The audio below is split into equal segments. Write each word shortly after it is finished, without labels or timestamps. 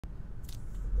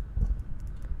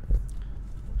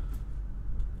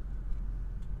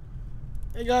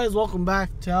Hey guys, welcome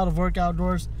back to Out of Work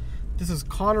Outdoors. This is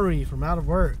Connery from Out of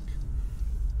Work.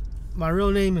 My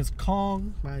real name is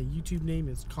Kong. My YouTube name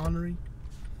is Connery.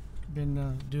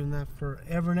 Been doing that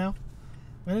forever now.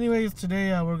 But anyways,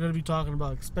 today we're going to be talking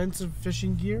about expensive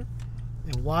fishing gear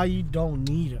and why you don't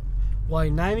need it. Why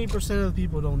 90% of the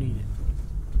people don't need it.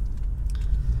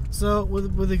 So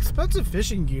with expensive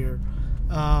fishing gear,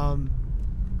 I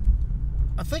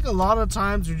think a lot of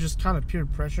times you're just kind of peer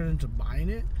pressured into buying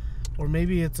it. Or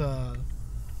maybe it's a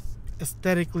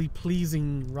aesthetically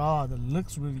pleasing rod that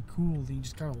looks really cool that you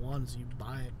just kind of want, so you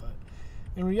buy it. But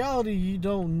in reality, you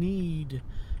don't need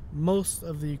most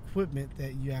of the equipment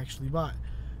that you actually buy.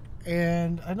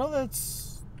 And I know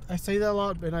I say that a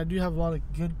lot, and I do have a lot of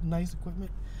good, nice equipment,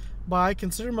 but I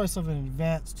consider myself an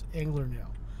advanced angler now.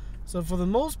 So for the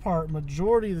most part,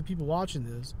 majority of the people watching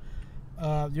this,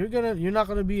 you're not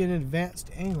gonna be an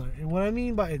advanced angler. And what I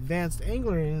mean by advanced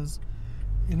angler is,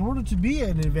 in order to be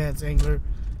an advanced angler,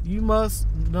 you must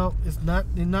know it's not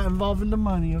involving the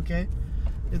money, okay?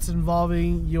 It's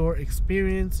involving your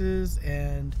experiences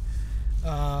and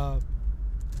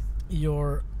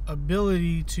your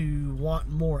ability to want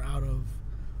more out of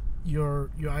your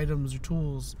items, your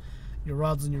tools, your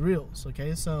rods and your reels,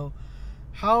 okay? So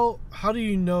how do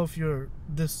you know if you're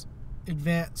this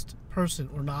advanced person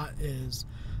or not is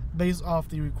based off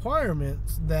the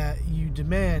requirements that you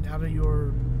demand out of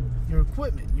your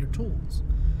equipment, your tools.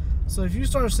 So if you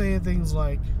start saying things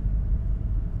like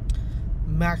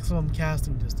maximum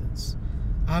casting distance,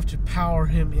 I have to power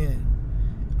him in,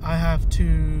 I have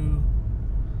to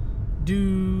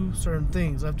do certain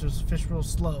things, I have to fish real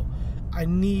slow, I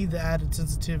need the added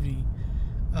sensitivity,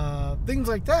 things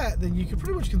like that, then you can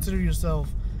pretty much consider yourself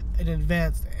an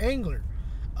advanced angler.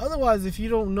 Otherwise, if you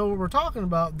don't know what we're talking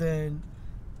about, then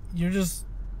you're just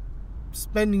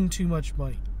spending too much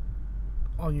money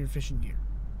on your fishing gear.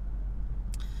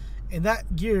 And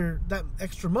that gear, that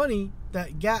extra money,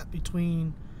 that gap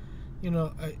between,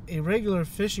 a regular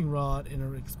fishing rod and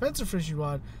an expensive fishing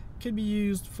rod could be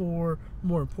used for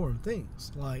more important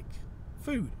things like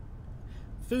food.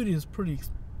 Food is pretty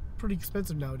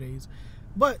expensive nowadays,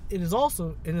 but it is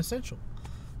also an essential.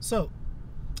 So,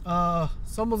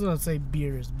 someone's gonna say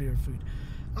beer is beer food.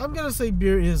 I'm gonna say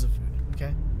beer is a food,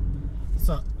 okay?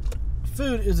 So,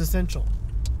 food is essential.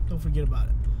 Don't forget about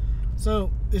it.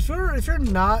 So, if you're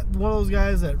not one of those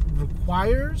guys that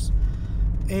requires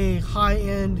a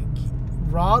high-end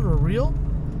rod or reel,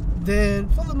 then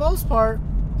for the most part,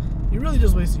 you're really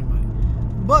just wasting your money.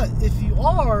 But if you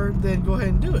are, then go ahead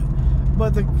and do it.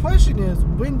 But the question is,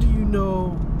 when do you know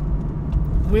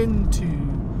when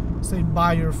to, say,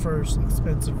 buy your first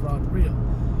expensive rod and reel?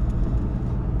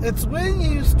 It's when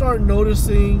you start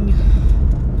noticing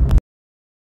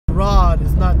rod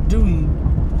is not doing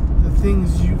the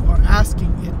things you are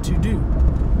asking it to do.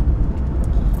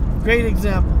 Great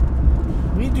example.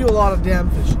 We do a lot of dam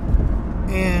fishing,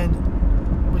 and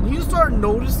when you start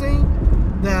noticing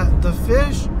that the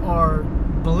fish are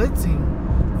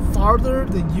blitzing farther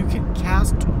than you can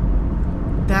cast to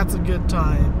them, that's a good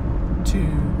time to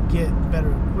get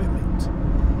better equipment,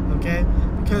 okay?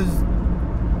 Because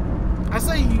I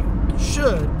say you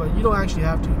should, but you don't actually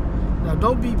have to. Now,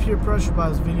 don't be peer pressured by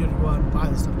this video to go out and buy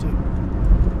this stuff too.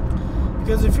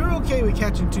 Because if you're okay with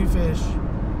catching 2 fish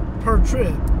per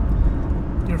trip,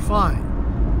 you're fine.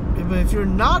 But if you're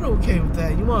not okay with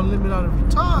that, you want to limit out every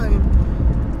time,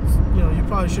 you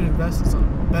probably should invest in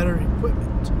some better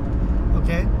equipment.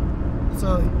 Okay?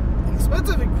 So,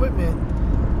 expensive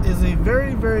equipment is a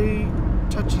very, very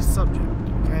touchy subject.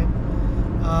 Okay?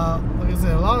 Like I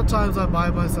said, a lot of times I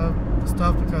buy myself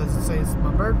stuff because it says it's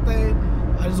my birthday.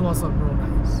 I just want something real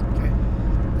nice, okay?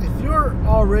 If you're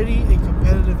already a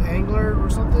competitive angler or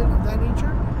something of that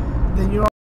nature, then you're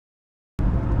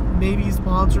maybe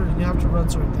sponsored and you have to run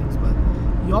certain things, but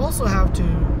you also have to,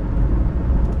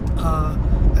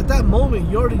 at that moment,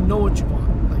 you already know what you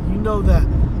want. Like, you know that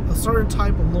a certain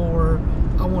type of lure,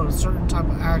 I want a certain type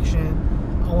of action,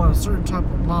 I want a certain type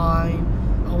of line,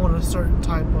 I want a certain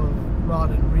type of rod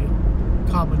and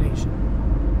reel combination.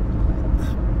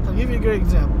 I'll give you a good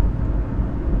example.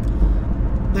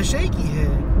 The shaky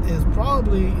head is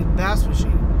probably, in bass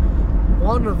fishing,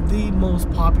 one of the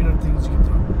most popular things you can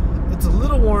throw. It's a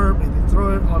little worm, and they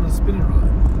throw it on a spinning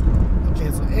rod. Okay,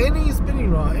 so any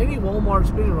spinning rod, any Walmart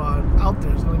spinning rod out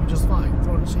there is going to be just fine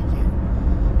throwing a shaky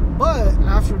head. But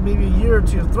after maybe a year or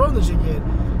two of throwing the shaky head,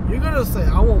 you're going to say,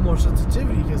 I want more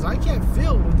sensitivity because I can't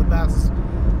feel when the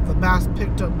bass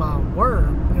picked up my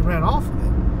worm and ran off with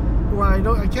it. Or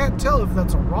I can't tell if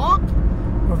that's a rock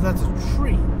or if that's a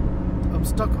tree I'm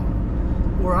stuck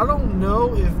on. Or I don't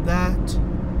know if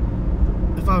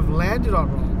I've landed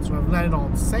on wrong. rocks, or I've landed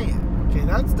on sand. Okay,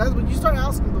 that's when you start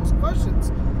asking those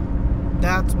questions.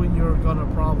 That's when you're gonna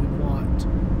probably want a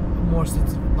more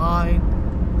sensitive line,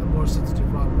 a more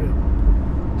sensitive rod reel.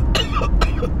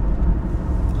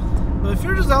 But if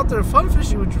you're just out there fun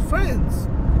fishing with your friends,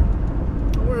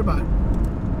 don't worry about it.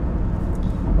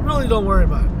 Really, don't worry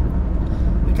about it,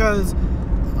 because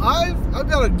I've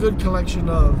got a good collection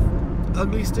of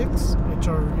ugly sticks, which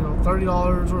are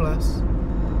 $30 or less,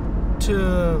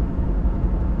 to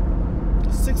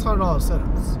 $600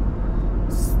 setups.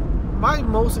 My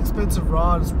most expensive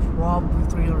rod is probably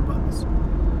 $300.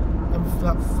 I've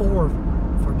got 4 of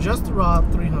them for just the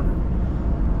rod,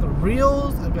 $300. The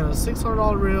reels, I've got a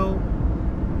 $600 reel,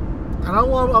 and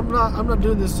I'm not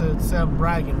doing this to say I'm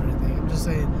bragging or anything. I'm just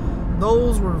saying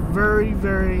those were very,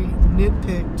 very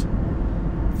nitpicked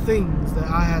things that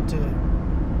I had to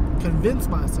convince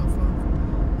myself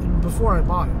of before I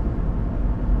bought it.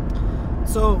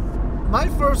 So my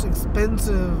first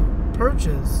expensive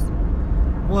purchase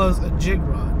was a jig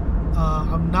rod.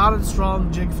 I'm not a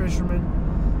strong jig fisherman,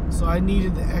 so I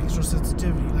needed the extra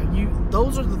sensitivity.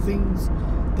 Those are the things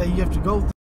that you have to go through.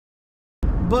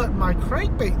 But my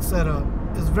crankbait setup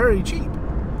is very cheap.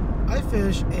 I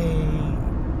fish a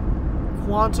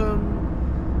Quantum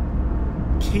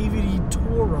KVD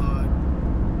tour rod.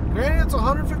 Granted, it's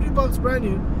 $150 brand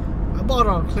new. I bought it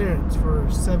on clearance for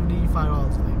 $75, I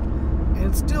think, and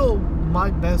it's still my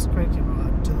best cranking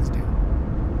rod to this day.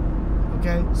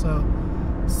 Okay, so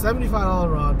 $75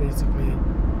 rod basically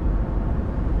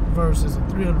versus a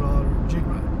 $300 jig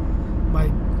rod.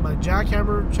 My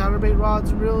jackhammer chatterbait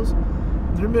rods and reels,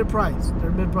 they're mid-price. I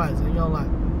ain't gonna lie.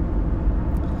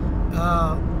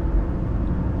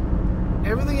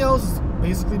 Everything else is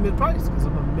basically mid-price because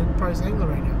I'm a mid-price angler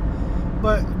right now.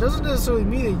 But it doesn't necessarily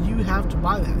mean that you have to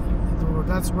buy that.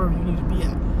 That's where you need to be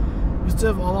at. We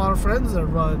still have a lot of friends that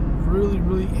run really,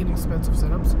 really inexpensive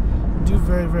setups and do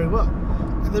very, very well.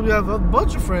 And then we have a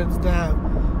bunch of friends that have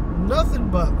nothing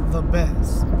but the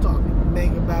best. I'm talking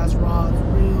Mega Bass rods,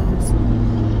 reels,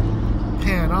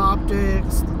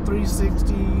 Panoptics, the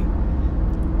 360,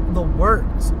 the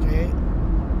works, okay?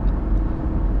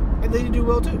 And they do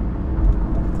well too.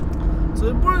 So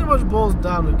it pretty much boils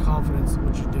down to confidence in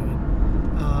what you're doing.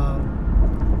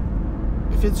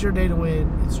 If it's your day to win,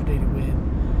 it's your day to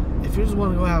win. If you just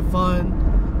want to go have fun,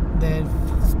 then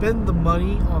spend the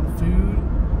money on food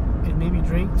and maybe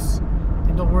drinks,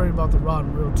 and don't worry about the rod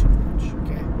and reel too much,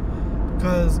 okay?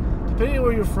 Because depending on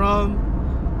where you're from,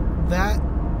 that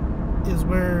is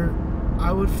where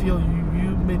I would feel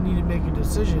you may need to make a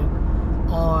decision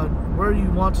on where you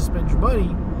want to spend your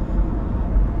money.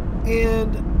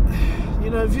 And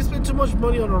if you spend too much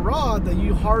money on a rod that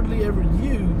you hardly ever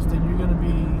use, then you're going to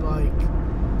be like,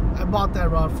 I bought that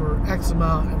rod for X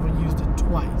amount and we used it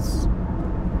twice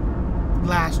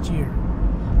last year.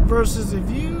 Versus if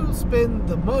you spend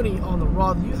the money on the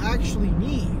rod that you actually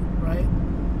need, right?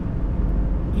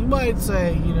 You might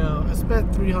say, I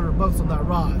spent $300 on that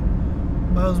rod,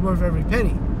 but it was worth every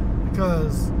penny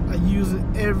because I use it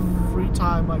every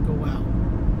time I go out.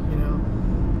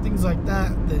 Things like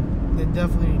that, then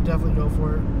definitely go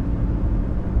for it.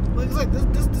 Like I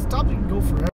said, this topic can go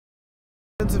forever.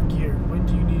 Expensive gear. When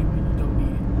do you need it? When you don't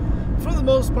need it. For the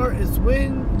most part, it's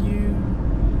when you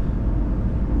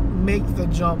make the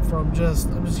jump from I'm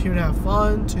just here to have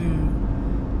fun to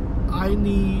I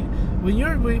need. When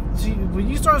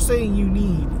you start saying you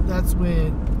need, that's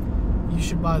when you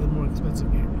should buy the more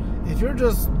expensive gear. If you're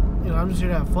just I'm just here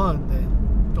to have fun, then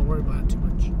don't worry about it too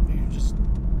much.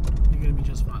 You're gonna be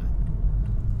just fine.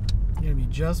 You're gonna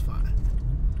be just fine.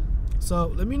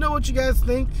 So let me know what you guys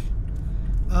think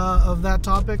of that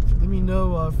topic. Let me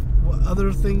know of what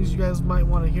other things you guys might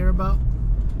want to hear about,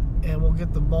 and we'll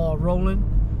get the ball rolling.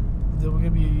 Then we're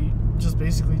gonna be just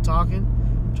basically talking,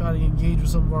 trying to engage with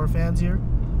some of our fans here,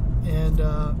 and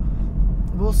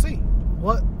we'll see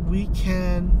what we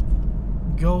can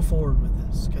go forward with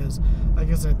this. Because, like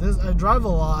I said, I drive a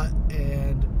lot,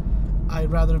 and I'd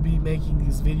rather be making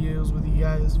these videos with you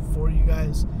guys, for you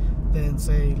guys, than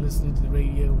say listening to the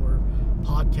radio or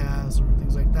podcasts or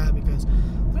things like that, because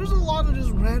there's a lot of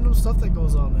just random stuff that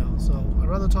goes on now. So I'd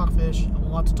rather talk fish. I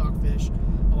want to talk fish.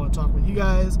 I want to talk with you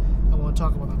guys. I want to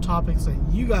talk about the topics that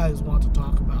you guys want to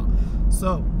talk about.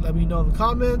 So let me know in the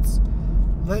comments.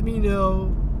 Let me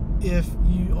know if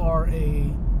you are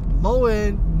a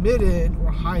low-end, mid-end,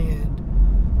 or high-end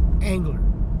angler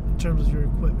in terms of your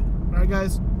equipment. Alright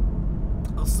guys,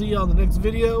 I'll see you on the next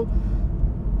video.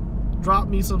 Drop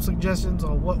me some suggestions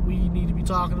on what we need to be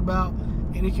talking about,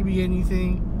 and it can be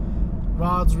anything: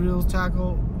 rods, reels,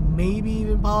 tackle, maybe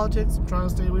even politics. I'm trying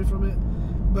to stay away from it,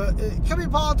 But it can be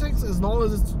politics as long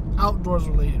as it's outdoors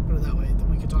related, put it that way, that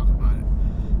we can talk about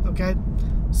it. Okay?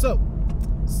 So,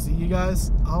 see you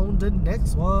guys on the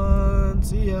next one.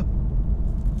 See ya.